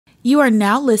You are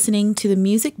now listening to the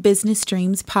Music Business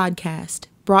Dreams podcast,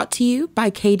 brought to you by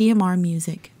KDMR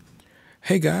Music.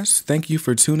 Hey guys, thank you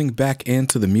for tuning back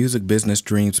into the Music Business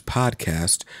Dreams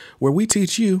podcast, where we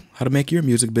teach you how to make your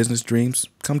music business dreams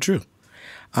come true.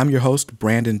 I'm your host,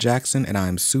 Brandon Jackson, and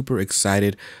I'm super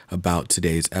excited about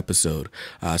today's episode.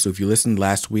 So if you listened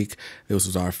last week, this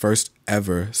was our first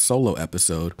ever solo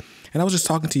episode, and I was just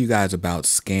talking to you guys about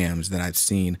scams that I've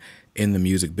seen in the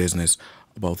music business,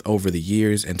 both over the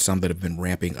years and some that have been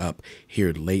ramping up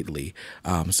here lately.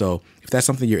 So if that's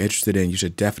something you're interested in, you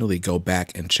should definitely go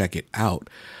back and check it out.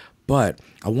 But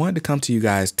I wanted to come to you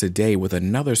guys today with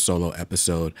another solo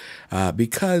episode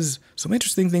because some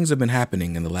interesting things have been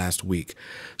happening in the last week.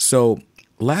 So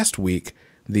last week,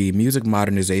 the Music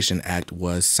Modernization Act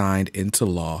was signed into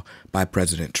law by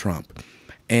President Trump.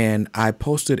 And I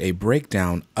posted a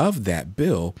breakdown of that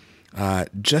bill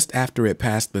just after it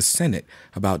passed the Senate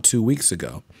about 2 weeks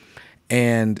ago.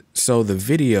 And so the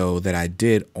video that I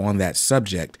did on that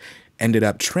subject ended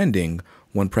up trending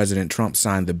when President Trump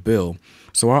signed the bill.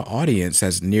 So our audience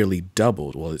has nearly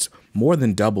doubled. Well, it's more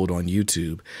than doubled on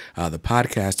YouTube. The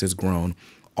podcast has grown.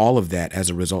 All of that as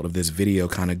a result of this video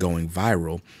kind of going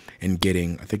viral and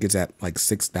getting, I think it's at like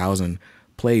 6,000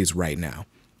 plays right now.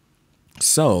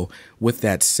 So with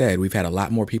that said, we've had a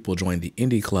lot more people join the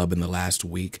Indie Club in the last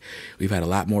week. We've had a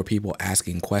lot more people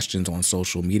asking questions on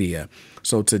social media.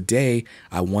 So today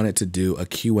I wanted to do a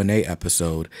Q&A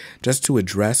episode just to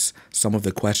address some of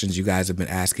the questions you guys have been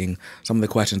asking, some of the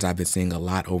questions I've been seeing a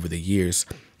lot over the years.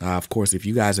 Of course, if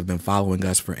you guys have been following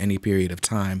us for any period of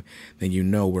time, then you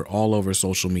know we're all over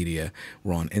social media.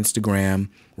 We're on Instagram,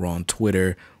 we're on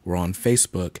Twitter, we're on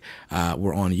Facebook,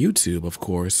 we're on YouTube, of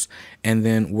course, and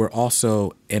then we're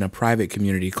also in a private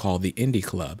community called the Indie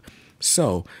Club.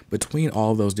 So between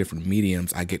all those different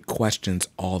mediums, I get questions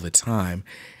all the time,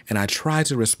 and I try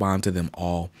to respond to them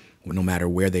all, no matter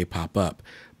where they pop up.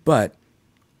 But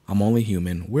I'm only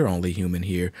human. We're only human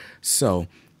here. So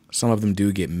some of them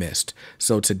do get missed.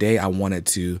 So today I wanted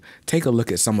to take a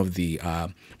look at some of the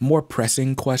more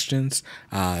pressing questions,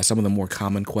 some of the more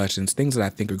common questions, things that I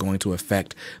think are going to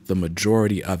affect the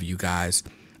majority of you guys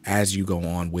as you go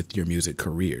on with your music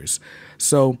careers.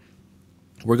 So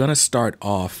we're going to start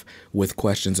off with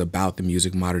questions about the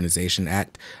Music Modernization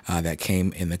Act that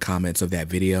came in the comments of that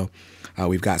video.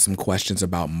 We've got some questions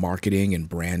about marketing and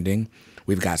branding.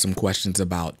 We've got some questions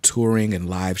about touring and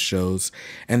live shows,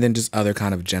 and then just other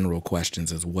kind of general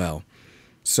questions as well.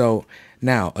 So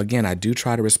now, again, I do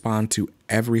try to respond to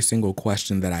every single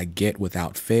question that I get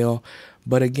without fail.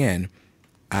 But again,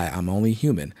 I'm only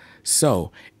human.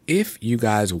 So if you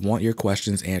guys want your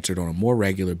questions answered on a more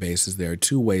regular basis, there are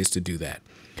two ways to do that.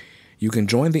 You can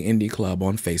join the Indie Club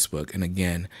on Facebook. And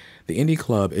again, the Indie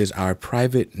Club is our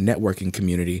private networking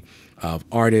community of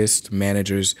artists,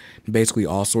 managers, basically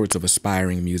all sorts of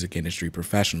aspiring music industry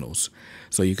professionals.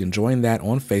 So you can join that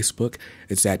on Facebook.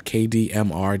 It's at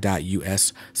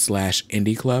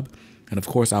kdmr.us/Indie Club. And of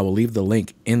course, I will leave the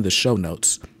link in the show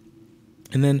notes.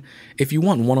 And then if you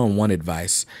want one-on-one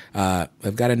advice,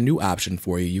 I've got a new option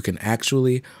for you. You can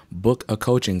actually book a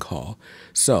coaching call.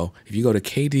 So if you go to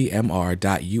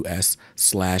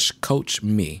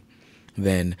kdmr.us/coachme,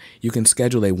 then you can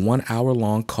schedule a 1 hour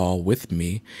long call with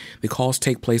me. The calls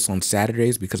take place on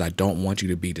Saturdays because I don't want you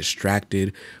to be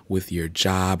distracted with your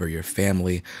job or your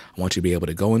family. I want you to be able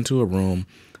to go into a room,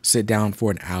 sit down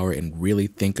for an hour, and really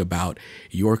think about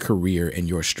your career and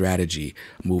your strategy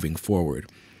moving forward.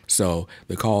 So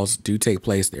the calls do take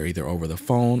place. They're either over the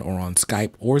phone or on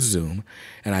Skype or Zoom.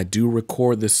 And I do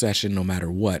record the session no matter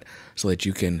what so that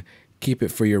you can keep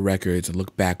it for your records and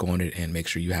look back on it and make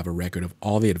sure you have a record of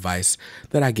all the advice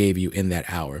that I gave you in that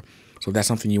hour. So if that's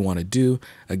something you want to do,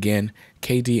 again,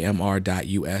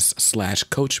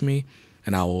 kdmr.us/coachme,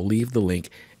 and I will leave the link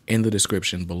in the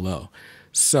description below.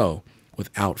 So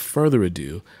without further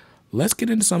ado, let's get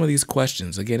into some of these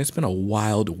questions. Again, it's been a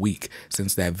wild week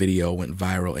since that video went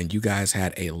viral, and you guys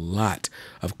had a lot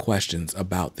of questions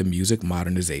about the Music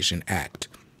Modernization Act.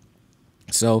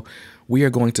 So we are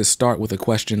going to start with a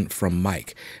question from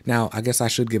Mike. Now, I guess I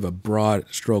should give a broad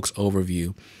strokes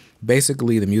overview.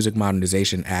 Basically, the Music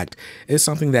Modernization Act is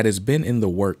something that has been in the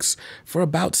works for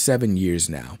about 7 years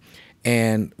now.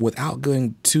 And without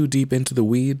going too deep into the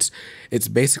weeds, it's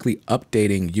basically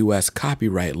updating U.S.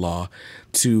 copyright law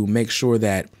to make sure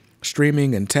that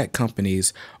streaming and tech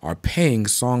companies are paying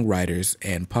songwriters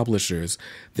and publishers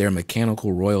their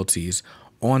mechanical royalties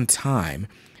on time.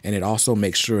 And it also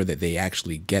makes sure that they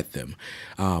actually get them.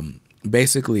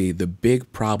 Basically, the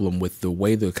big problem with the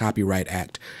way the Copyright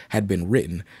Act had been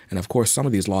written, and of course, some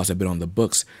of these laws have been on the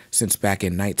books since back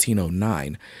in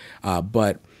 1909,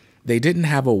 but they didn't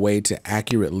have a way to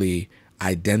accurately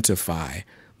identify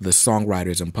the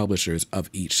songwriters and publishers of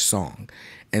each song.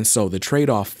 And so the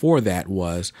trade-off for that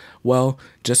was, well,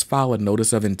 just file a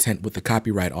notice of intent with the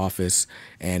Copyright Office,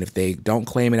 and if they don't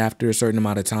claim it after a certain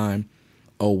amount of time,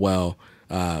 oh well,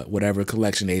 whatever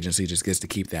collection agency just gets to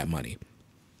keep that money.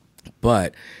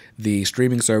 But the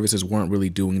streaming services weren't really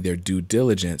doing their due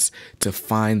diligence to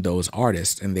find those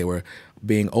artists, and they were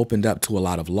being opened up to a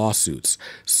lot of lawsuits.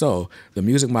 So the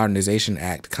Music Modernization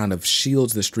Act kind of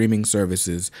shields the streaming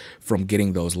services from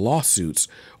getting those lawsuits,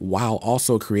 while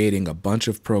also creating a bunch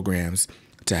of programs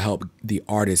to help the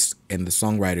artists and the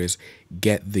songwriters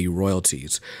get the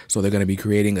royalties. So they're going to be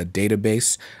creating a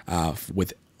database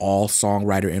with all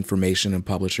songwriter information and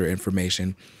publisher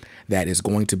information that is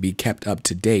going to be kept up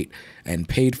to date and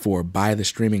paid for by the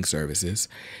streaming services.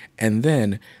 And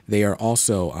then they are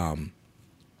also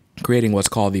creating what's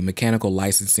called the Mechanical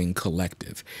Licensing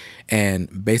Collective.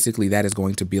 And basically that is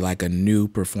going to be like a new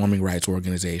performing rights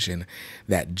organization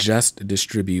that just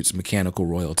distributes mechanical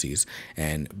royalties.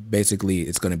 And basically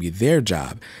it's going to be their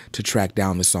job to track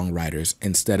down the songwriters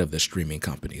instead of the streaming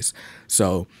companies.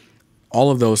 So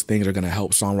all of those things are going to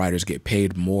help songwriters get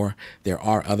paid more. There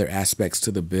are other aspects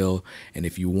to the bill, and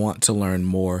if you want to learn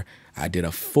more, I did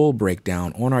a full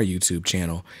breakdown on our YouTube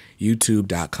channel,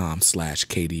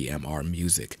 youtube.com/KDMR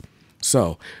Music.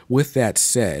 So with that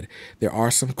said, there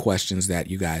are some questions that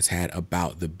you guys had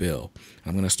about the bill.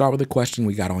 I'm going to start with a question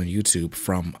we got on YouTube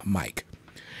from Mike.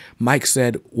 Mike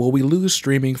said, will we lose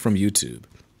streaming from YouTube?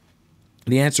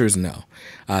 The answer is no.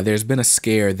 There's been a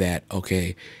scare that,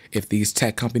 okay, if these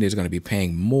tech companies are going to be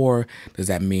paying more, does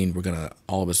that mean we're going to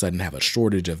all of a sudden have a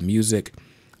shortage of music?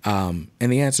 And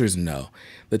the answer is no.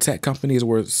 The tech companies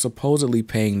were supposedly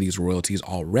paying these royalties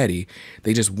already.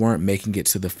 They just weren't making it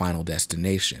to the final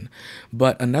destination.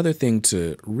 But another thing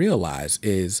to realize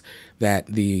is that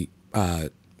the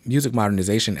Music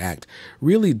Modernization Act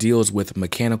really deals with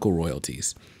mechanical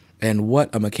royalties. And what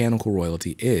a mechanical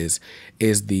royalty is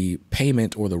the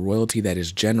payment or the royalty that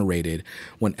is generated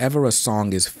whenever a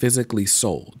song is physically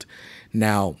sold.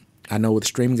 Now, I know with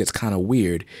streaming it's kind of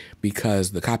weird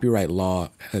because the copyright law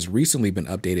has recently been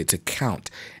updated to count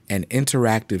an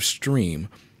interactive stream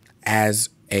as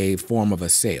a form of a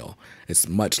sale. It's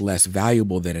much less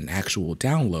valuable than an actual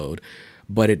download,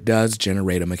 but it does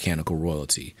generate a mechanical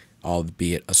royalty,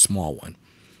 albeit a small one.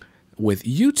 With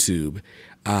YouTube,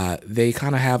 they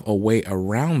kind of have a way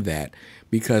around that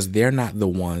because they're not the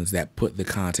ones that put the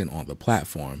content on the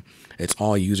platform. It's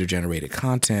all user-generated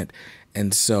content.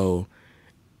 And so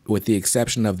with the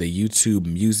exception of the YouTube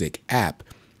Music app,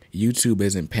 YouTube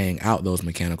isn't paying out those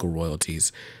mechanical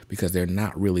royalties because they're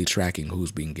not really tracking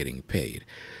who's been getting paid.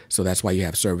 So that's why you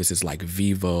have services like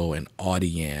Vivo and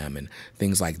Audiam and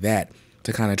things like that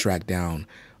to kind of track down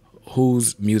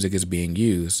whose music is being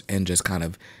used and just kind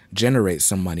of generate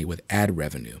some money with ad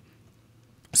revenue.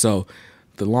 So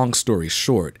the long story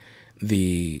short,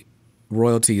 the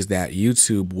royalties that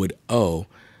YouTube would owe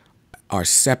are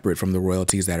separate from the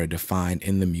royalties that are defined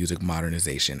in the Music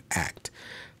Modernization Act.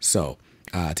 So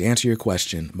to answer your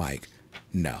question, Mike,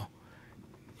 no,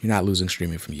 you're not losing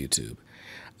streaming from YouTube.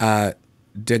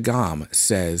 Degam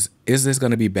says, is this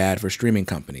going to be bad for streaming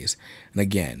companies? And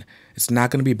again, it's not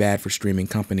going to be bad for streaming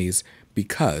companies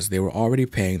because they were already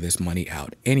paying this money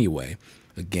out anyway.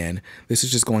 Again, this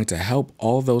is just going to help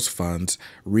all those funds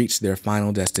reach their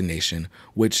final destination,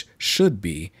 which should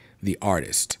be the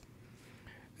artist.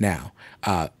 Now,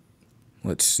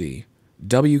 let's see.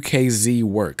 WKZ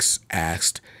Works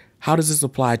asked, how does this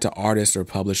apply to artists or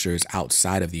publishers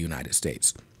outside of the United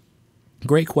States?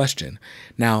 Great question.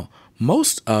 Now,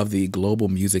 most of the global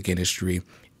music industry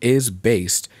is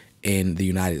based in the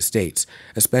United States,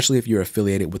 especially if you're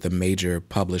affiliated with a major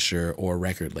publisher or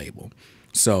record label.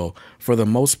 So for the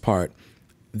most part,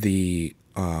 you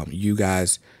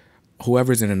guys,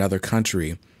 whoever's in another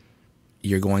country,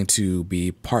 you're going to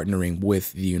be partnering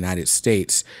with the United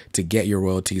States to get your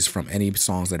royalties from any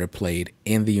songs that are played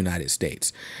in the United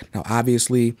States. Now,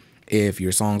 obviously, if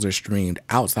your songs are streamed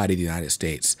outside of the United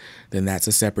States, then that's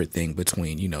a separate thing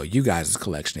between, you guys as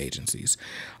collection agencies.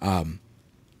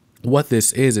 What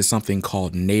this is something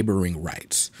called neighboring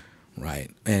rights, right?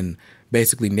 And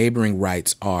basically neighboring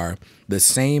rights are the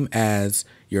same as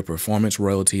your performance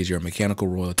royalties, your mechanical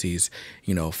royalties.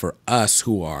 For us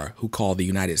who call the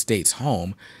United States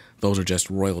home, those are just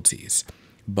royalties.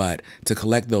 But to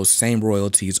collect those same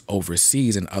royalties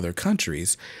overseas in other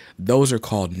countries, those are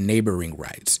called neighboring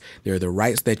rights. They're the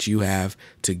rights that you have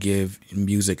to give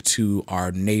music to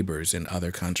our neighbors in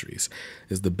other countries,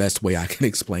 is the best way I can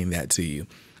explain that to you.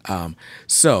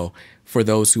 So for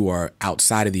those who are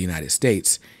outside of the United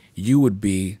States, you would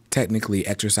be technically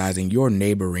exercising your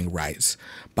neighboring rights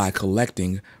by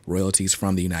collecting royalties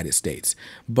from the United States.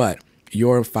 But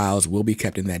your files will be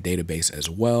kept in that database as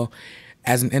well.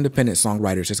 As an independent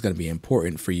songwriter, it's just going to be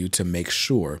important for you to make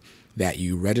sure that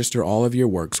you register all of your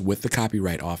works with the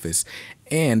Copyright Office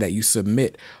and that you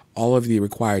submit all of the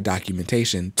required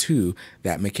documentation to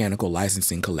that mechanical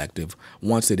licensing collective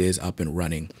once it is up and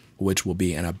running, which will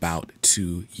be in about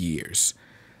 2 years.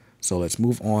 So let's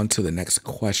move on to the next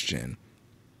question.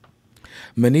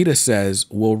 Manita says,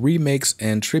 will remakes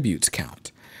and tributes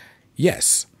count?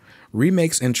 Yes,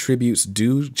 remakes and tributes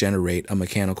do generate a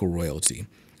mechanical royalty.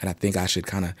 And I think I should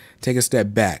kind of take a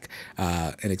step back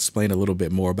and explain a little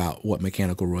bit more about what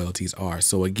mechanical royalties are.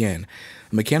 So again,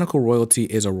 mechanical royalty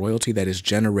is a royalty that is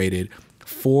generated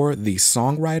for the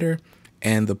songwriter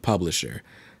and the publisher.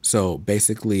 So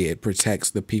basically, it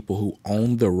protects the people who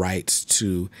own the rights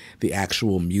to the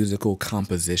actual musical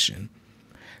composition.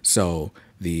 So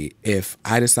if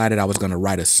I decided I was going to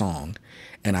write a song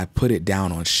and I put it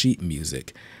down on sheet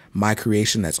music, my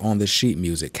creation that's on the sheet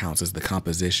music counts as the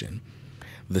composition.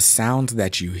 The sound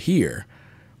that you hear,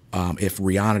 if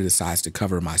Rihanna decides to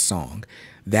cover my song,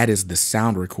 that is the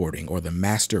sound recording or the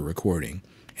master recording,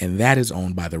 and that is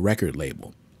owned by the record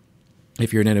label.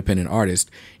 If you're an independent artist,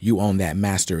 you own that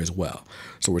master as well.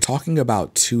 So we're talking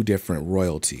about two different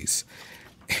royalties.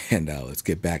 And let's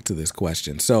get back to this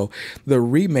question. So the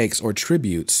remakes or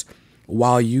tributes,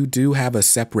 while you do have a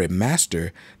separate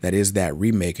master that is that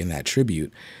remake and that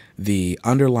tribute, the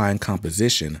underlying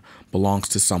composition belongs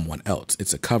to someone else.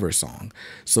 It's a cover song.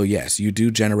 So yes, you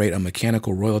do generate a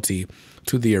mechanical royalty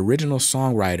to the original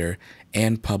songwriter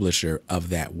and publisher of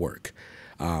that work.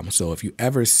 So if you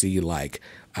ever see like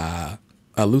a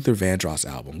Luther Vandross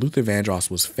album, Luther Vandross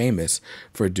was famous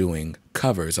for doing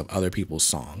covers of other people's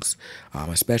songs,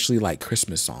 especially like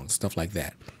Christmas songs, stuff like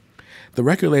that. The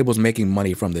record label's making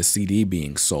money from the CD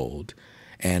being sold.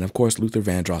 And of course, Luther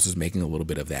Vandross is making a little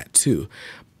bit of that too.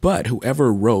 But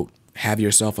whoever wrote Have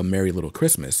Yourself a Merry Little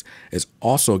Christmas is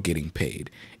also getting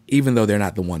paid, even though they're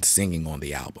not the ones singing on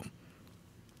the album.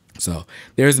 So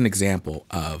there's an example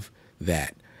of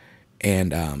that.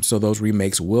 And so those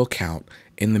remakes will count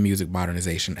in the Music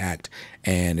Modernization Act,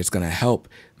 and it's going to help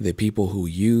the people who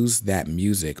use that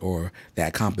music or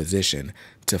that composition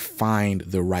to find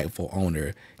the rightful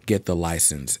owner, get the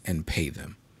license, and pay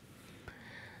them.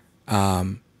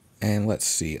 And let's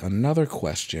see, another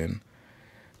question.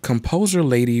 Composer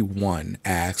Lady 1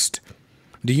 asked,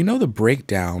 do you know the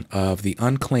breakdown of the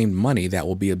unclaimed money that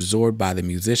will be absorbed by the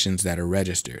musicians that are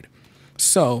registered?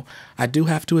 So I do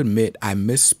have to admit I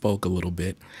misspoke a little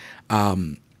bit.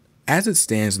 As it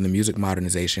stands in the Music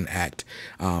Modernization Act,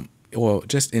 or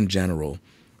just in general,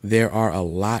 there are a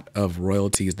lot of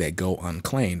royalties that go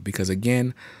unclaimed because,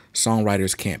 again,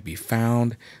 songwriters can't be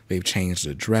found. They've changed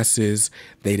addresses.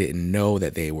 They didn't know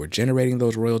that they were generating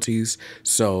those royalties.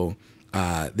 So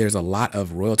there's a lot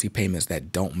of royalty payments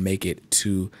that don't make it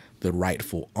to the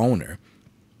rightful owner.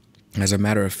 As a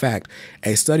matter of fact,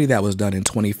 a study that was done in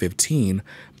 2015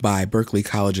 by Berklee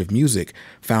College of Music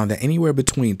found that anywhere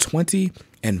between 20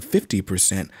 and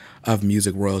 50% of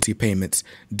music royalty payments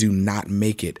do not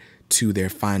make it to their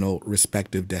final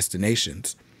respective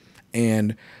destinations.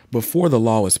 And before the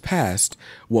law was passed,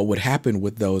 what would happen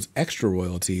with those extra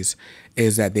royalties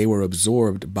is that they were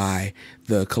absorbed by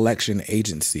the collection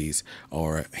agencies,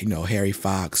 or, Harry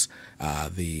Fox,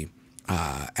 the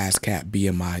ASCAP,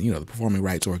 BMI, the performing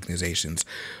rights organizations.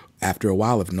 After a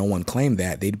while, if no one claimed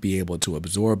that, they'd be able to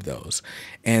absorb those.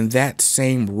 And that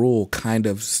same rule kind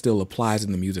of still applies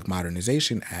in the Music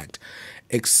Modernization Act,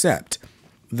 except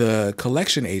the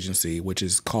collection agency, which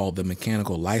is called the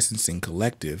Mechanical Licensing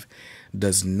Collective,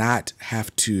 does not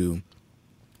have to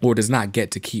or does not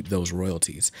get to keep those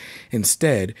royalties.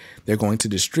 Instead, they're going to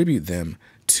distribute them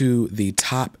to the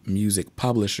top music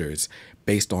publishers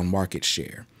based on market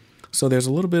share. So there's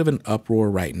a little bit of an uproar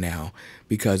right now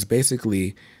because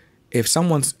basically if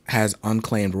someone has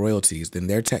unclaimed royalties, then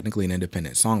they're technically an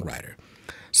independent songwriter.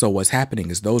 So what's happening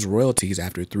is those royalties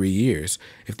after 3 years,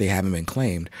 if they haven't been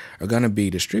claimed, are going to be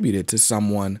distributed to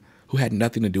someone who had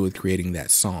nothing to do with creating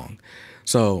that song.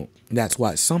 So that's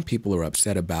what some people are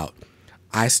upset about.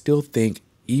 I still think,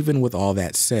 even with all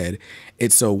that said,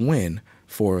 it's a win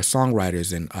for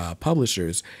songwriters and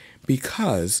publishers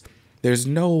because there's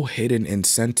no hidden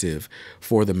incentive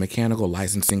for the Mechanical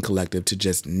Licensing Collective to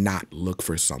just not look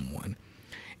for someone.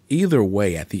 Either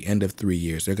way, at the end of 3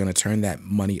 years, they're going to turn that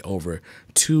money over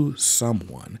to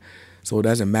someone. So it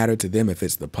doesn't matter to them if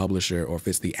it's the publisher or if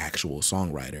it's the actual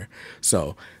songwriter.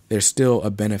 So there's still a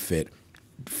benefit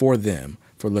for them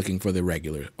for looking for the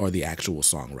regular or the actual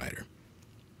songwriter.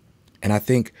 And I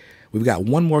think we've got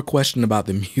one more question about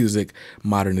the Music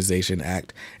Modernization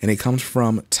Act, and it comes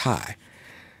from Ty.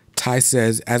 Ty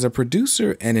says, as a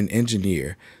producer and an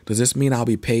engineer, does this mean I'll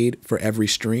be paid for every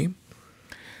stream?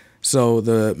 So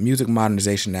the Music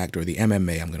Modernization Act, or the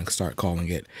MMA, I'm going to start calling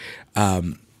it,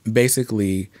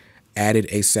 basically added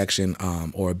a section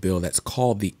or a bill that's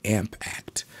called the AMP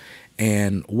Act.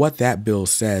 And what that bill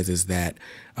says is that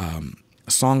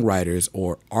songwriters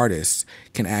or artists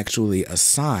can actually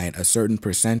assign a certain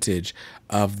percentage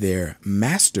of their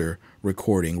master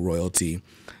recording royalty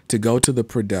to go to the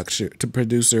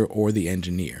producer or the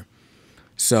engineer.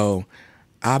 So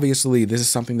obviously this is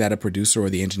something that a producer or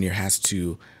the engineer has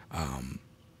to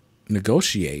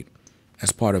negotiate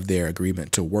as part of their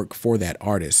agreement to work for that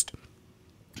artist.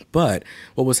 But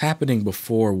what was happening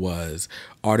before was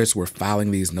artists were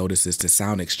filing these notices to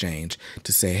Sound Exchange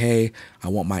to say, hey, I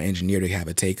want my engineer to have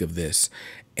a take of this.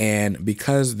 And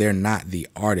because they're not the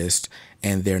artist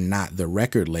and they're not the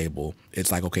record label,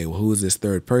 it's like, okay, well, who is this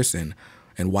third person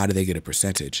and why do they get a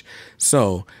percentage?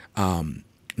 So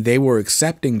they were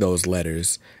accepting those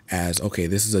letters as, okay,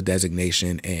 this is a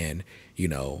designation and,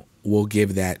 we'll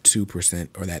give that 2%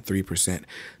 or that 3%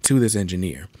 to this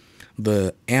engineer.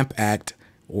 The AMP Act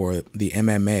or the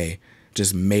MMA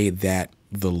just made that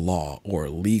the law or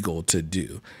legal to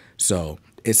do. So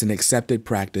it's an accepted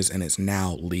practice and it's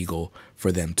now legal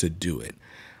for them to do it.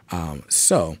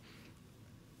 So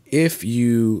if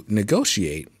you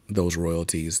negotiate those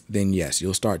royalties, then yes,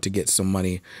 you'll start to get some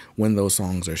money when those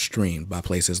songs are streamed by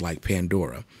places like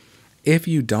Pandora. If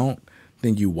you don't,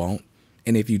 then you won't.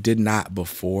 And if you did not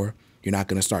before, you're not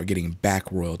going to start getting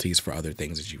back royalties for other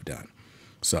things that you've done.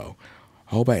 So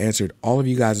I hope I answered all of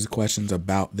you guys' questions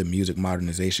about the Music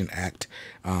Modernization Act,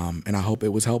 and I hope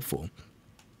it was helpful.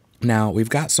 Now,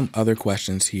 we've got some other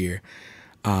questions here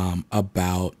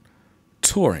about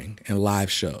touring and live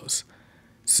shows.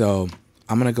 So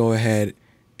I'm going to go ahead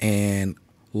and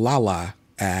Lala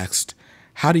asked,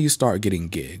 how do you start getting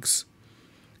gigs?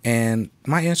 And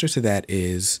my answer to that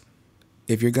is,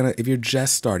 if you're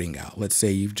just starting out, let's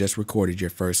say you've just recorded your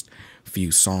first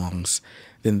few songs,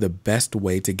 then the best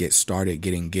way to get started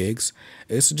getting gigs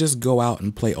is to just go out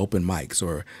and play open mics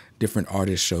or different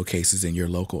artist showcases in your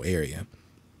local area.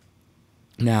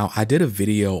 Now, I did a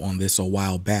video on this a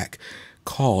while back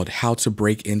called How to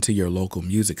Break Into Your Local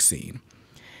Music Scene.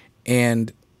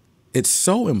 And it's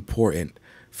so important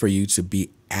for you to be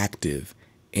active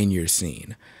in your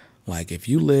scene. Like if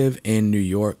you live in New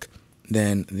York,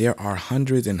 then there are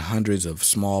hundreds and hundreds of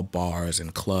small bars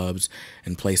and clubs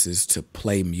and places to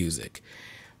play music.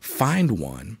 Find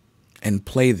one and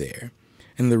play there.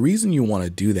 And the reason you want to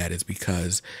do that is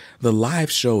because the live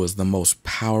show is the most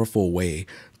powerful way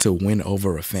to win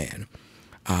over a fan.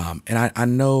 And I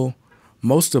know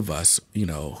most of us,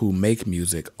 who make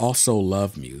music also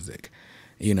love music.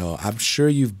 I'm sure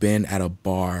you've been at a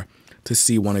bar to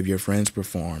see one of your friends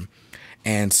perform,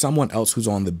 and someone else who's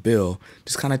on the bill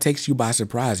just kind of takes you by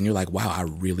surprise. And you're like, wow, I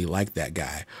really like that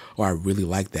guy, or I really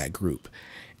like that group.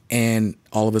 And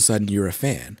all of a sudden you're a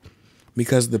fan.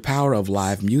 Because the power of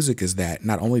live music is that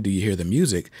not only do you hear the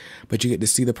music, but you get to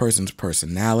see the person's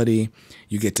personality.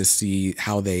 You get to see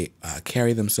how they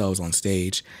carry themselves on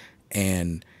stage.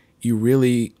 And you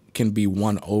really can be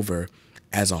won over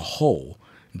as a whole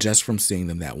just from seeing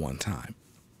them that one time.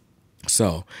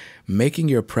 So making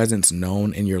your presence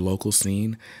known in your local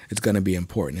scene is going to be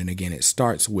important. And again, it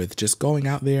starts with just going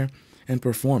out there and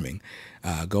performing.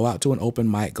 Go out to an open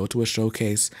mic, go to a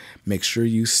showcase, make sure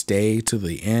you stay to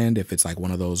the end. If it's like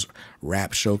one of those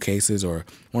rap showcases or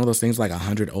one of those things like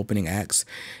 100 opening acts,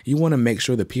 you want to make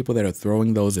sure the people that are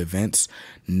throwing those events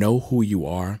know who you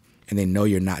are and they know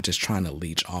you're not just trying to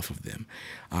leech off of them.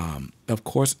 Of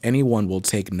course, anyone will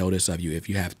take notice of you if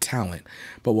you have talent,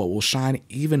 but what will shine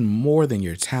even more than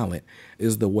your talent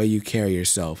is the way you carry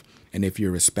yourself and if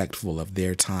you're respectful of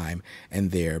their time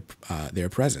and their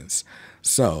presence.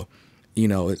 So,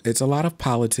 it's a lot of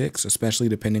politics, especially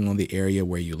depending on the area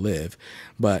where you live.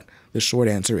 But the short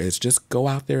answer is just go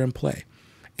out there and play.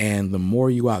 And the more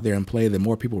you out there and play, the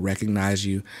more people recognize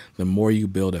you, the more you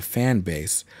build a fan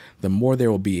base, the more there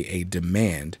will be a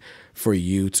demand for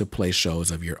you to play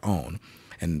shows of your own.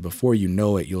 And before you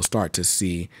know it, you'll start to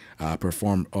see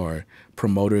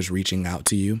promoters reaching out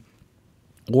to you.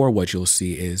 Or what you'll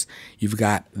see is you've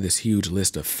got this huge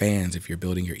list of fans if you're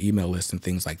building your email list and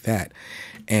things like that.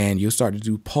 And you'll start to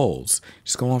do polls.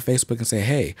 Just go on Facebook and say,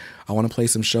 hey, I want to play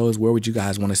some shows. Where would you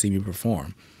guys want to see me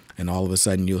perform? And all of a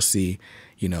sudden you'll see,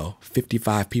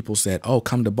 55 people said, oh,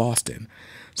 come to Boston.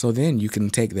 So then you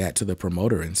can take that to the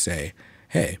promoter and say,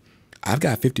 hey, I've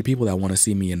got 50 people that want to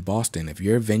see me in Boston. If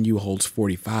your venue holds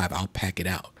 45, I'll pack it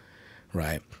out.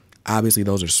 right? Obviously,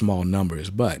 those are small numbers,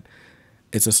 but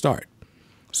it's a start.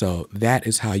 So that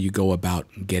is how you go about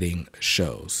getting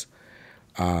shows.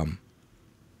 And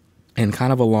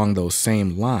kind of along those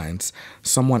same lines,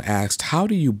 someone asked, how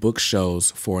do you book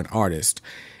shows for an artist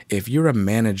if you're a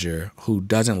manager who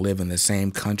doesn't live in the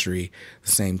same country,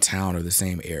 the same town, or the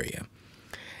same area?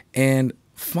 And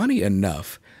funny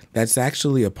enough, that's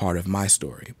actually a part of my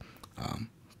story.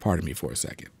 Pardon me for a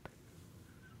second.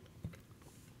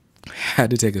 Had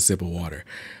to take a sip of water.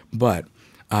 But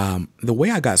the way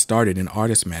I got started in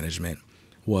artist management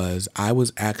was I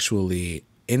was actually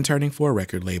interning for a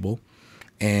record label,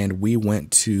 and we went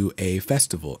to a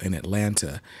festival in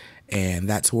Atlanta, and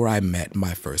that's where I met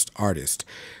my first artist.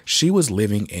 She was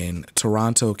living in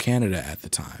Toronto, Canada at the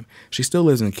time. She still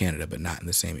lives in Canada, but not in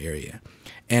the same area.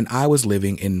 And I was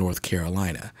living in North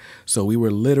Carolina. So we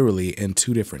were literally in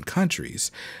two different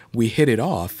countries. We hit it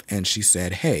off, and she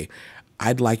said, hey,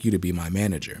 I'd like you to be my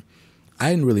manager.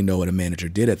 I didn't really know what a manager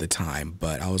did at the time,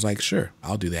 but I was like, sure,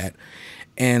 I'll do that.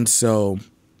 And so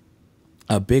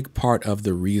a big part of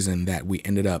the reason that we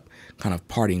ended up kind of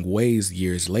parting ways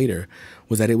years later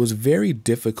was that it was very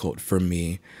difficult for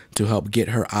me to help get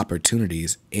her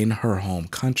opportunities in her home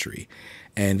country.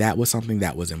 And that was something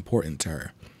that was important to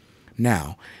her.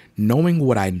 Now, knowing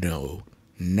what I know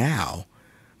now,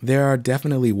 there are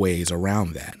definitely ways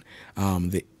around that.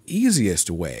 The easiest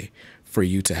way for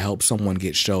you to help someone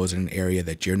get shows in an area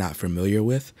that you're not familiar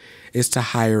with is to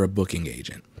hire a booking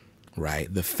agent,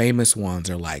 right? The famous ones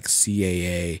are like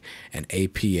CAA and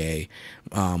APA,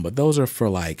 but those are for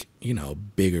like,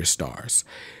 bigger stars.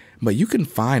 But you can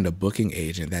find a booking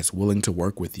agent that's willing to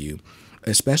work with you,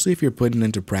 especially if you're putting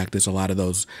into practice a lot of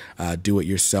those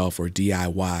do-it-yourself or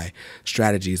DIY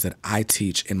strategies that I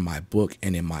teach in my book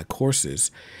and in my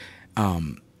courses.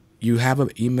 You have an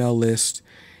email list,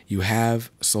 you have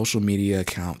social media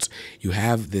accounts, you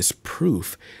have this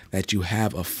proof that you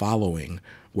have a following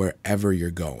wherever you're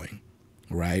going,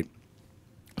 right?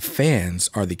 Fans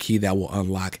are the key that will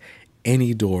unlock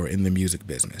any door in the music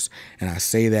business. And I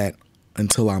say that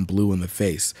until I'm blue in the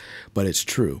face, but it's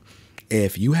true.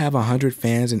 If you have 100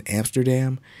 fans in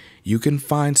Amsterdam, you can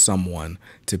find someone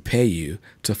to pay you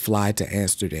to fly to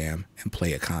Amsterdam and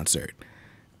play a concert.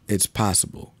 It's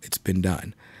possible. It's been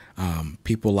done.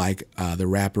 People like the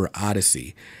rapper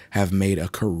Odyssey have made a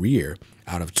career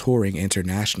out of touring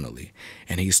internationally.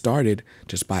 And he started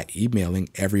just by emailing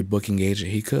every booking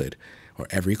agent he could or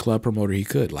every club promoter he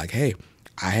could. Like, hey,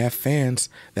 I have fans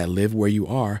that live where you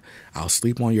are. I'll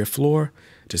sleep on your floor.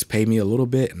 Just pay me a little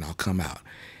bit and I'll come out.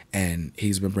 And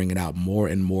he's been bringing out more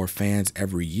and more fans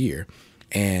every year.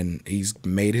 And he's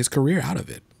made his career out of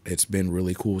it. It's been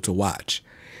really cool to watch.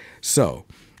 So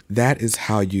that is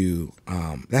how you,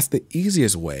 that's the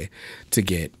easiest way to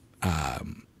get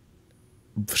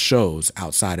shows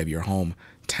outside of your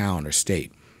hometown or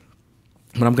state.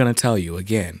 But I'm going to tell you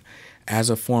again, as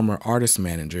a former artist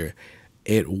manager,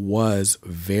 it was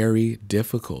very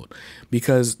difficult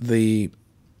because the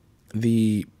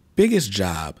biggest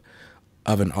job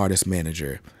of an artist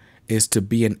manager is to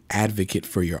be an advocate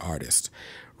for your artist,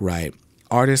 right?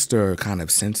 Artists are kind of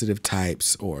sensitive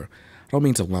types, or I don't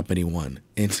mean to lump anyone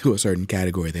into a certain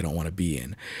category they don't want to be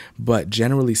in, but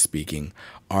generally speaking,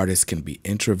 artists can be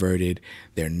introverted.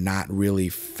 They're not really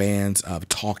fans of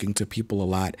talking to people a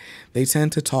lot. They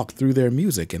tend to talk through their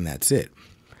music and that's it.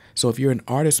 So if you're an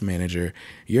artist manager,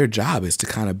 your job is to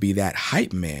kind of be that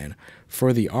hype man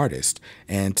for the artist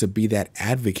and to be that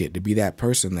advocate, to be that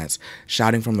person that's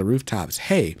shouting from the rooftops,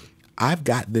 hey, I've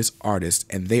got this artist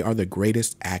and they are the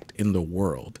greatest act in the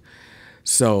world.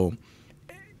 So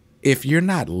if you're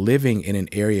not living in an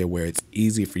area where it's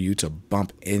easy for you to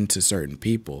bump into certain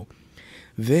people,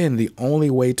 then the only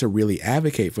way to really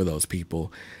advocate for those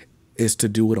people is to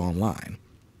do it online.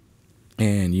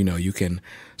 And, you can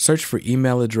search for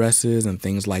email addresses and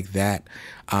things like that.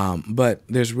 But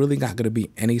there's really not going to be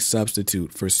any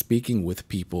substitute for speaking with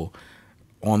people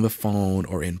on the phone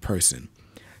or in person.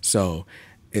 So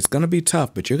it's going to be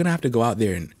tough, but you're going to have to go out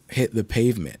there and hit the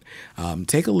pavement.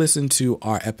 Take a listen to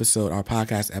our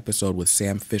podcast episode with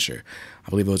Sam Fisher. I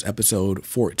believe it was episode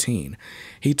 14.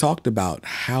 He talked about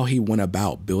how he went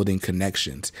about building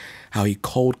connections, how he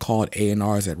cold called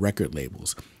A&Rs at record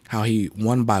labels, how he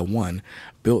one by one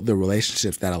built the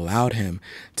relationships that allowed him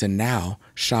to now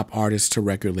shop artists to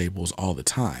record labels all the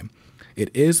time.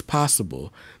 It is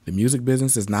possible. The music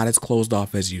business is not as closed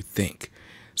off as you think.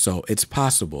 So it's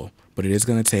possible, but it is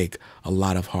going to take a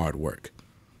lot of hard work.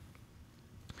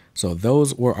 So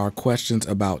those were our questions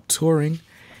about touring,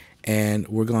 and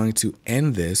we're going to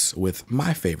end this with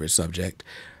my favorite subject,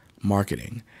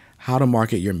 marketing. how to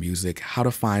market your music, how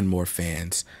to find more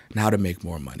fans, and how to make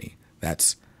more money.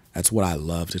 That's what I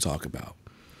love to talk about.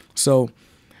 So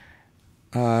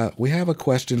we have a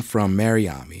question from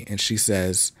Mariami, and she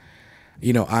says,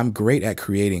 I'm great at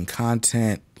creating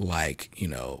content, like,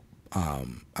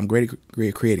 I'm great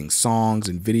at creating songs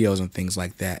and videos and things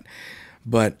like that,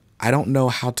 but I don't know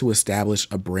how to establish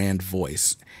a brand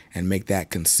voice and make that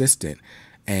consistent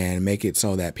and make it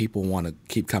so that people want to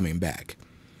keep coming back.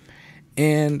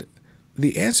 And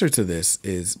the answer to this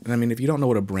is, if you don't know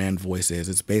what a brand voice is,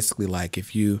 it's basically like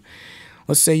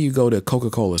let's say you go to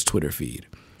Coca-Cola's Twitter feed,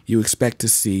 you expect to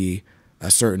see a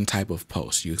certain type of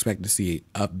post. You expect to see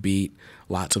upbeat,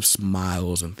 lots of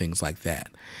smiles and things like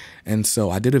that. And so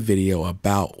I did a video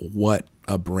about what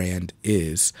a brand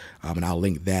is, and I'll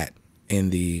link that in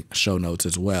the show notes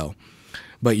as well.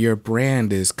 But your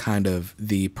brand is kind of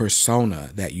the persona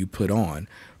that you put on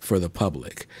for the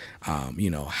public.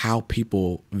 How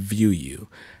people view you,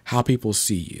 how people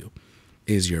see you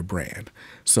is your brand.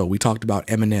 So we talked about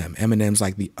Eminem. Eminem's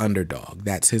like the underdog.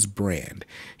 That's his brand.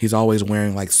 He's always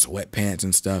wearing like sweatpants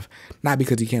and stuff, not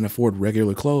because he can't afford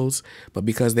regular clothes, but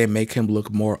because they make him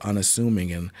look more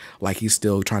unassuming and like he's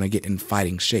still trying to get in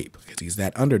fighting shape because he's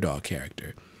that underdog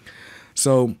character.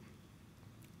 So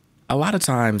a lot of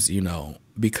times,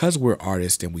 because we're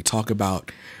artists and we talk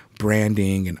about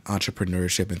branding and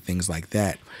entrepreneurship and things like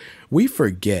that, we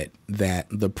forget that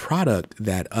the product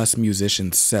that us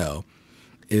musicians sell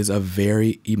is a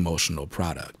very emotional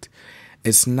product.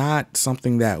 It's not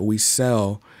something that we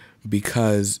sell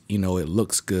because, it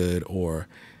looks good or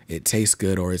it tastes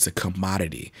good or it's a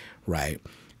commodity, right?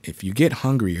 If you get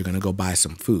hungry, you're going to go buy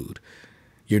some food.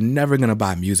 You're never going to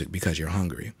buy music because you're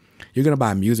hungry. You're going to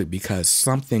buy music because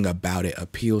something about it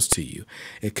appeals to you.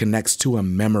 It connects to a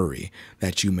memory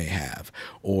that you may have,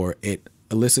 or it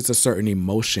elicits a certain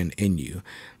emotion in you.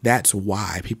 That's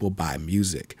why people buy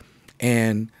music.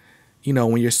 And,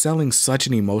 when you're selling such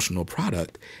an emotional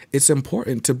product, it's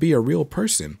important to be a real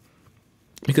person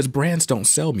because brands don't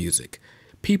sell music.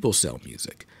 People sell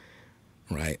music,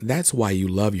 right? That's why you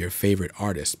love your favorite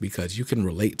artists, because you can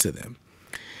relate to them.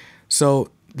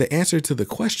 So the answer to the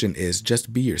question is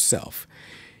just be yourself.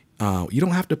 You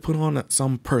don't have to put on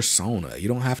some persona. You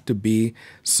don't have to be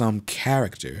some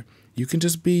character. You can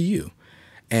just be you.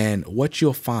 And what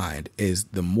you'll find is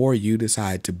the more you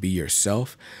decide to be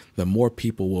yourself, the more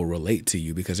people will relate to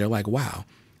you because they're like, wow,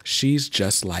 she's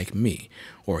just like me,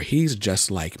 or he's just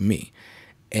like me.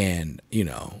 And,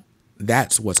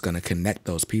 that's what's going to connect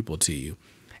those people to you.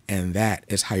 And that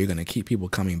is how you're going to keep people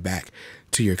coming back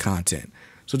to your content.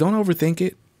 So don't overthink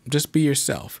it. Just be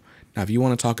yourself. Now, if you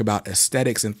want to talk about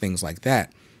aesthetics and things like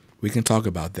that, we can talk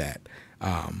about that.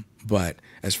 But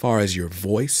as far as your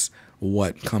voice,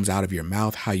 what comes out of your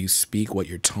mouth, how you speak, what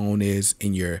your tone is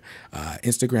in your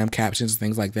Instagram captions,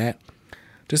 things like that,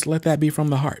 just let that be from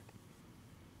the heart.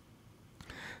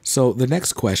 So the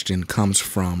next question comes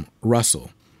from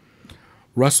Russell.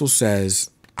 Russell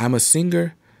says, I'm a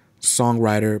singer,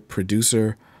 songwriter,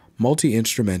 producer,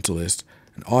 multi-instrumentalist,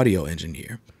 and audio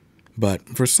engineer. But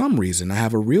for some reason, I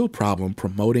have a real problem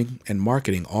promoting and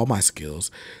marketing all my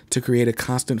skills to create a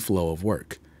constant flow of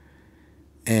work.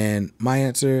 And my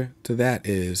answer to that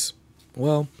is,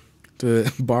 well,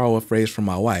 to borrow a phrase from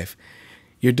my wife,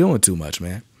 you're doing too much,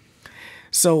 man.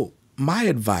 So my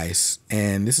advice,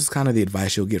 and this is kind of the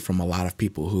advice you'll get from a lot of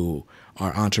people who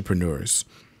are entrepreneurs,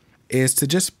 is to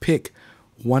just pick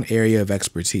one area of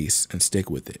expertise and stick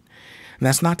with it. And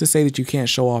that's not to say that you can't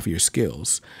show off your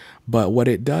skills, but what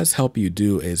it does help you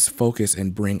do is focus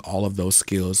and bring all of those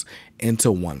skills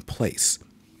into one place.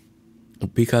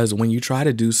 Because when you try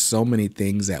to do so many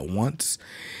things at once,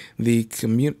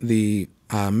 the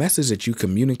message that you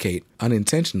communicate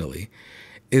unintentionally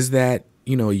is that,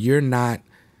 you're not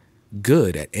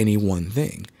good at any one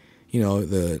thing.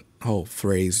 The whole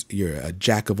phrase, you're a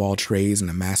jack of all trades and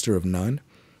a master of none.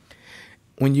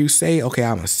 When you say, okay,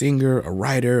 I'm a singer, a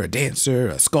writer, a dancer,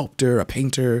 a sculptor, a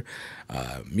painter,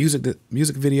 music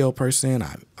video person,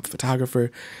 I'm a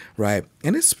photographer, right?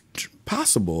 And it's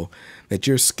possible that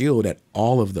you're skilled at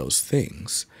all of those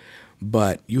things,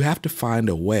 but you have to find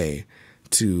a way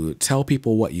to tell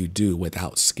people what you do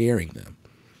without scaring them.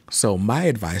 So my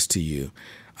advice to you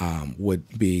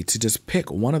would be to just pick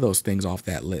one of those things off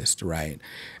that list, right?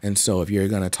 And so if you're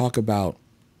going to talk about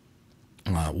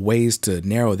ways to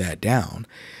narrow that down,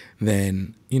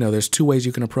 then, there's two ways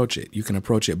you can approach it. You can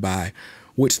approach it by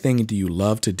which thing do you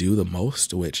love to do the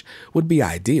most, which would be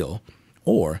ideal,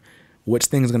 or which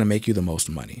thing is going to make you the most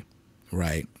money,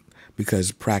 right?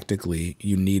 Because practically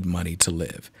you need money to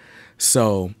live.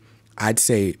 So I'd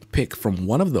say pick from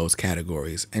one of those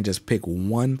categories and just pick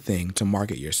one thing to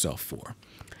market yourself for.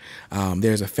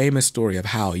 There's a famous story of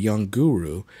how young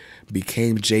Guru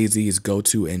became Jay-Z's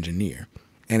go-to engineer.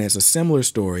 And it's a similar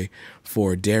story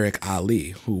for Derek Ali,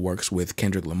 who works with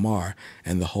Kendrick Lamar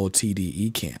and the whole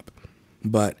TDE camp.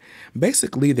 But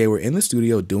basically, they were in the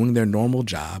studio doing their normal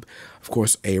job. Of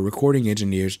course, a recording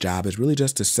engineer's job is really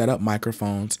just to set up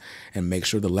microphones and make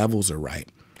sure the levels are right.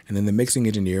 And then the mixing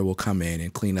engineer will come in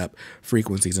and clean up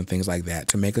frequencies and things like that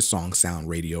to make a song sound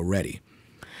radio ready.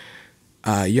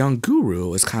 Young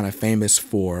Guru is kind of famous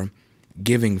for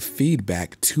giving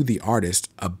feedback to the artist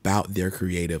about their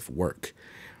creative work,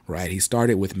 right? He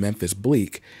started with Memphis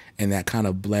Bleak, and that kind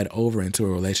of bled over into a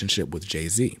relationship with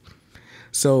Jay-Z.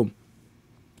 So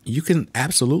you can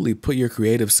absolutely put your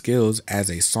creative skills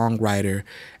as a songwriter,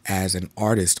 as an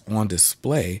artist on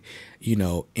display,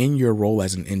 in your role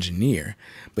as an engineer,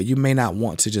 but you may not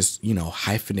want to just,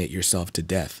 hyphenate yourself to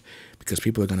death, because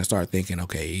people are going to start thinking,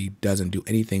 okay, he doesn't do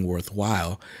anything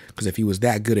worthwhile, because if he was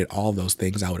that good at all those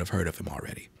things, I would have heard of him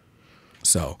already.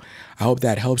 So I hope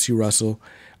that helps you, Russell.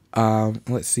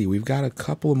 Let's see, we've got a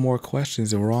couple of more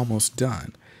questions and we're almost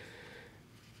done.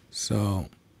 So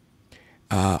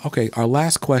okay, our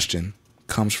last question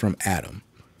comes from Adam.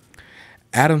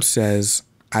 Adam says,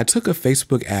 I took a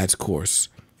Facebook ads course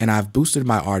and I've boosted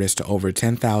my artist to over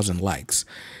 10,000 likes,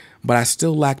 but I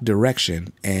still lack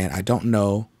direction and I don't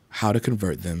know how to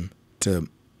convert them to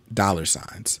dollar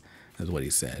signs, is what he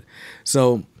said.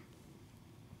 So,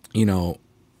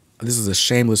 this is a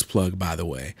shameless plug, by the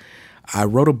way. I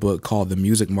wrote a book called The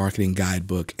Music Marketing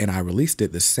Guidebook, and I released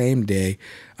it the same day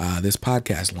this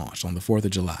podcast launched on the 4th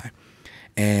of July.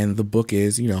 And the book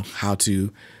is, how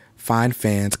to find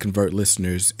fans, convert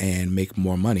listeners, and make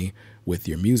more money with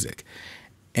your music.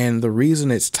 And the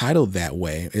reason it's titled that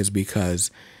way is because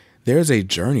there's a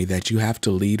journey that you have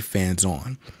to lead fans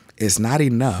on. It's not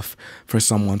enough for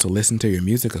someone to listen to your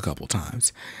music a couple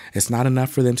times. It's not enough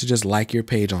for them to just like your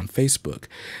page on Facebook.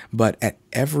 But at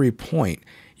every point,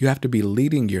 you have to be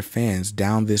leading your fans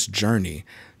down this journey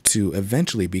to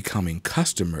eventually becoming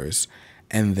customers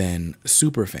and then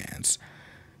super fans,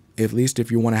 at least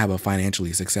if you want to have a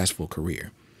financially successful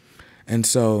career. And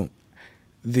so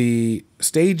the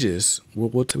stages,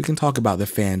 we can talk about the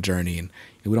fan journey, and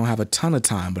we don't have a ton of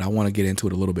time, but I want to get into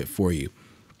it a little bit for you.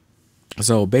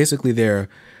 So basically there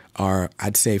are,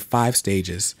 I'd say, 5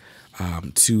 stages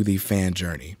to the fan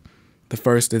journey. The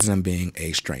first is them being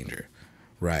a stranger,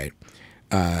 right?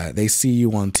 They see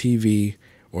you on TV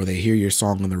or they hear your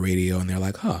song on the radio and they're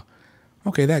like, huh,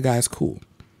 okay, that guy's cool,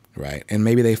 right? And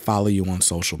maybe they follow you on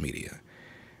social media.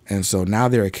 And so now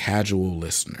they're a casual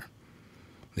listener.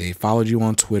 They followed you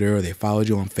on Twitter or they followed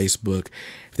you on Facebook.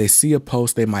 If they see a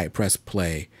post, they might press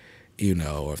play,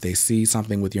 or if they see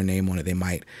something with your name on it, they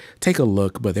might take a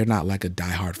look, but they're not like a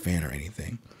diehard fan or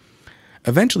anything.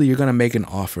 Eventually, you're going to make an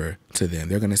offer to them.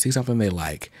 They're going to see something they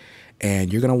like,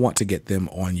 and you're going to want to get them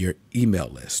on your email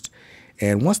list.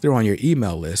 And once they're on your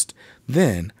email list,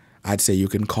 then I'd say you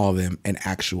can call them an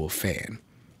actual fan,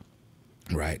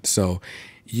 right? So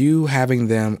you having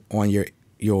them on your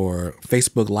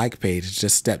Facebook like page is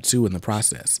just step 2 in the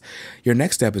process. Your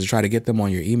next step is to try to get them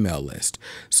on your email list.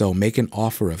 So make an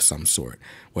offer of some sort,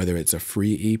 whether it's a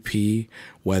free EP,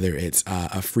 whether it's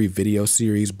a free video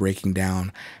series breaking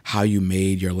down how you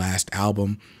made your last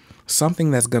album,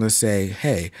 something that's going to say,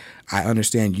 hey, I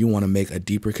understand you want to make a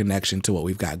deeper connection to what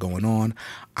we've got going on.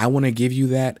 I want to give you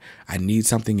that. I need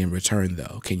something in return,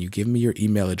 though. Can you give me your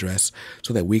email address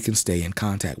so that we can stay in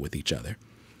contact with each other?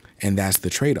 And that's the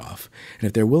trade-off. And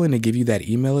if they're willing to give you that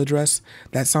email address,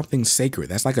 that's something sacred.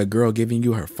 That's like a girl giving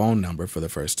you her phone number for the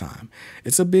first time.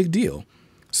 It's a big deal.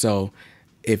 So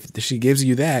if she gives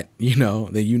you that, then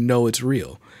it's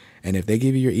real. And if they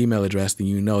give you your email address,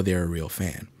 then they're a real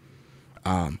fan.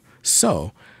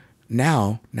 So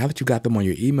now that you got them on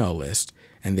your email list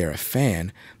and they're a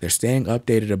fan, they're staying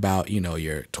updated about,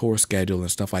 your tour schedule and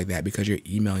stuff like that because you're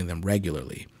emailing them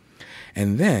regularly.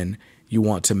 And then you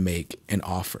want to make an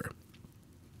offer.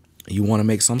 You want to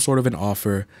make some sort of an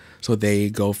offer so they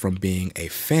go from being a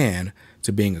fan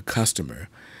to being a customer.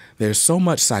 There's so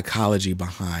much psychology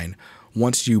behind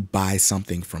once you buy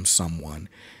something from someone,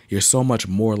 you're so much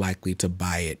more likely to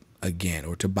buy it again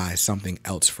or to buy something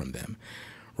else from them,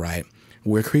 right?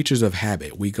 We're creatures of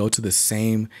habit. We go to the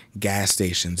same gas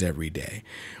stations every day.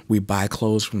 We buy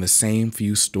clothes from the same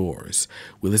few stores.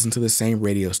 We listen to the same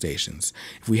radio stations.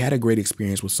 If we had a great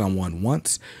experience with someone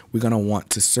once, we're going to want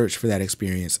to search for that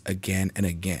experience again and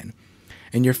again.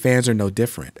 And your fans are no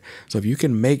different. So if you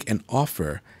can make an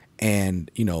offer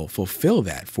and, fulfill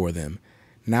that for them,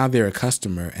 now they're a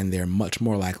customer and they're much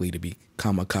more likely to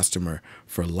become a customer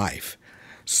for life.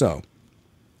 So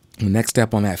the next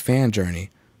step on that fan journey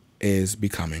is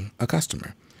becoming a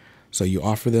customer. So you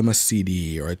offer them a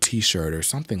CD or a t-shirt or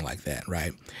something like that,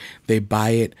 right? They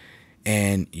buy it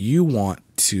and you want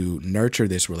to nurture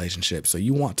this relationship. So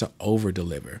you want to over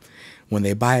deliver. When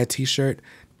they buy a t-shirt,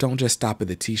 don't just stop at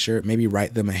the t-shirt. Maybe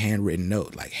write them a handwritten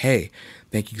note like, hey,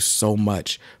 thank you so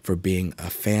much for being a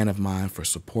fan of mine, for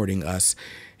supporting us.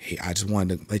 Hey, I just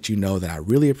wanted to let you know that I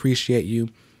really appreciate you.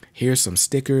 Here's some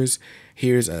stickers.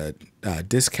 Here's a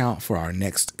discount for our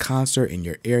next concert in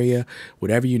your area.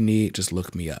 Whatever you need, just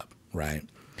look me up, right?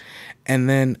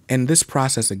 And this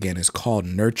process, again, is called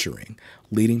nurturing,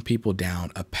 leading people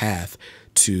down a path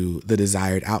to the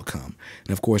desired outcome.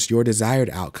 And of course, your desired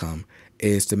outcome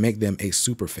is to make them a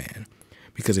super fan.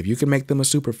 Because if you can make them a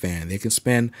super fan, they can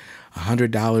spend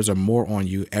 $100 or more on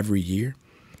you every year,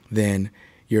 then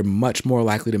you're much more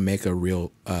likely to make a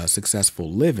real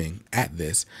successful living at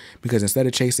this. Because instead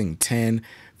of chasing $10,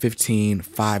 $15,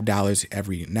 $5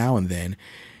 every now and then,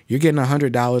 you're getting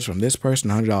 $100 from this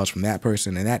person, $100 from that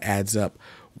person, and that adds up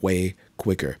way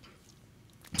quicker.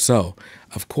 So,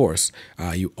 of course,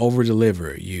 you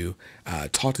over-deliver, you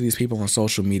talk to these people on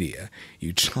social media,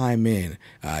 you chime in,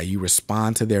 you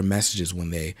respond to their messages when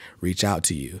they reach out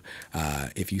to you.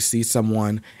 If you see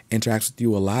someone interacts with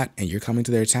you a lot and you're coming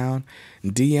to their town,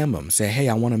 DM them. Say, hey,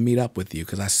 I want to meet up with you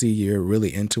because I see you're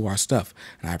really into our stuff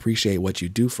and I appreciate what you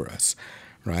do for us,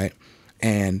 right?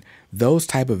 And those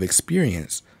type of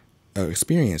experiences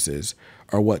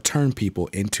are what turn people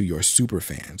into your super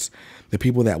fans. The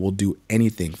people that will do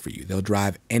anything for you. They'll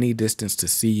drive any distance to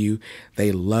see you.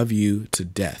 They love you to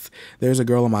death. There's a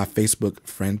girl on my Facebook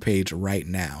friend page right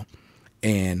now,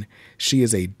 and she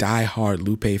is a diehard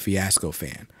Lupe Fiasco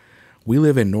fan. We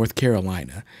live in North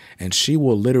Carolina, and she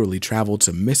will literally travel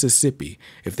to Mississippi.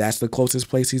 If that's the closest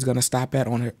place he's going to stop at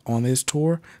on his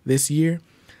tour this year,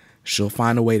 she'll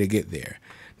find a way to get there.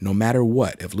 No matter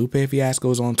what, if Lupe Fiasco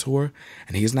is on tour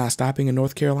and he's not stopping in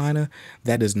North Carolina,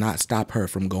 that does not stop her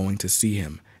from going to see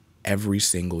him every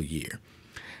single year.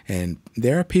 And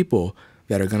there are people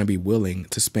that are going to be willing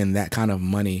to spend that kind of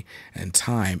money and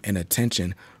time and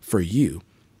attention for you.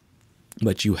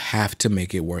 But you have to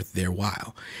make it worth their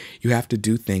while. You have to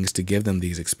do things to give them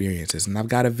these experiences. And I've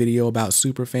got a video about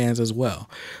super fans as well.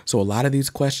 So a lot of these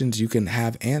questions you can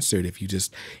have answered if you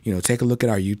just, take a look at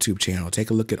our YouTube channel, take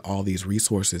a look at all these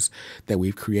resources that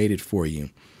we've created for you.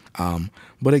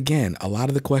 But again, a lot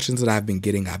of the questions that I've been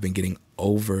getting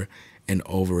over and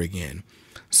over again.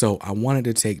 So I wanted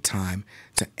to take time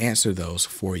to answer those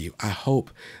for you. I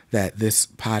hope that this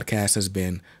podcast has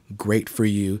been great for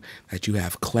you, that you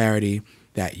have clarity,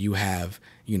 that you have,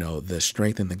 the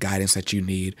strength and the guidance that you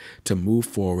need to move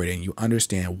forward and you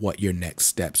understand what your next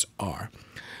steps are.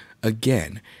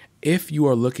 Again, if you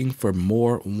are looking for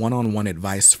more one-on-one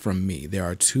advice from me, there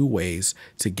are two ways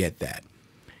to get that.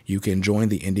 You can join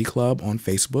the Indie Club on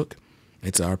Facebook.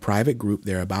 It's our private group.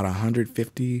 There are about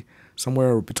 150,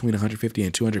 somewhere between 150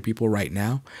 and 200 people right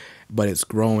now, but it's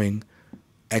growing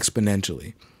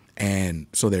exponentially. And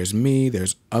so there's me,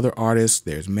 there's other artists,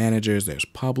 there's managers, there's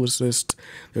publicists,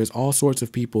 there's all sorts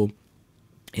of people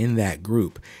in that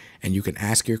group. And you can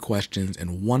ask your questions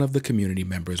and one of the community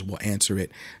members will answer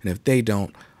it. And if they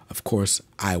don't, of course,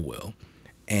 I will.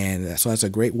 And so that's a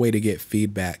great way to get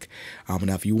feedback.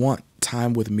 Now, if you want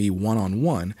time with me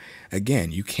one-on-one,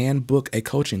 again, you can book a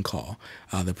coaching call.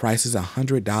 The price is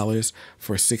 $100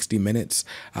 for 60 minutes.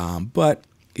 But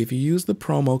if you use the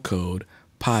promo code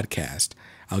podcast,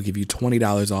 I'll give you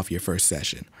 $20 off your first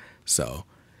session. So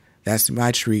that's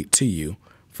my treat to you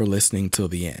for listening till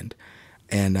the end.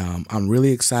 And I'm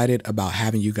really excited about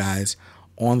having you guys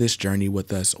on this journey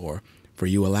with us, or for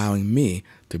you allowing me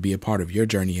to be a part of your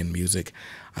journey in music.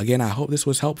 Again, I hope this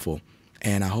was helpful,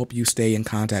 and I hope you stay in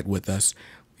contact with us.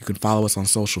 You can follow us on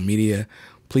social media.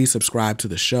 Please subscribe to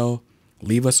the show.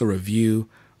 Leave us a review,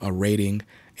 a rating,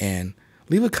 and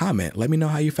leave a comment. Let me know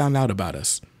how you found out about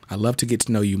us. I'd love to get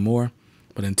to know you more.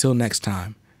 But until next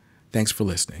time, thanks for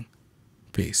listening.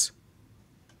 Peace.